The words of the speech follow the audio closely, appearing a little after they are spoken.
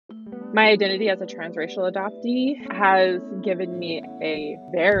My identity as a transracial adoptee has given me a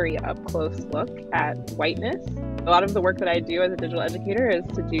very up close look at whiteness. A lot of the work that I do as a digital educator is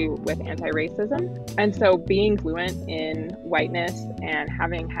to do with anti-racism. And so being fluent in whiteness and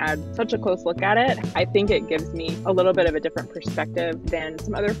having had such a close look at it, I think it gives me a little bit of a different perspective than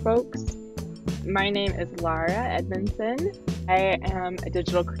some other folks. My name is Lara Edmondson. I am a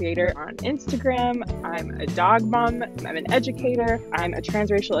digital creator on Instagram. I'm a dog mom. I'm an educator. I'm a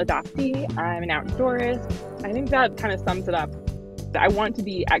transracial adoptee. I'm an outdoorist. I think that kind of sums it up. I want to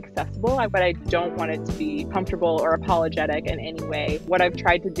be accessible, but I don't want it to be comfortable or apologetic in any way. What I've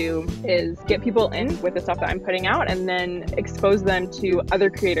tried to do is get people in with the stuff that I'm putting out and then expose them to other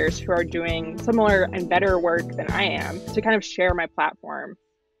creators who are doing similar and better work than I am to kind of share my platform.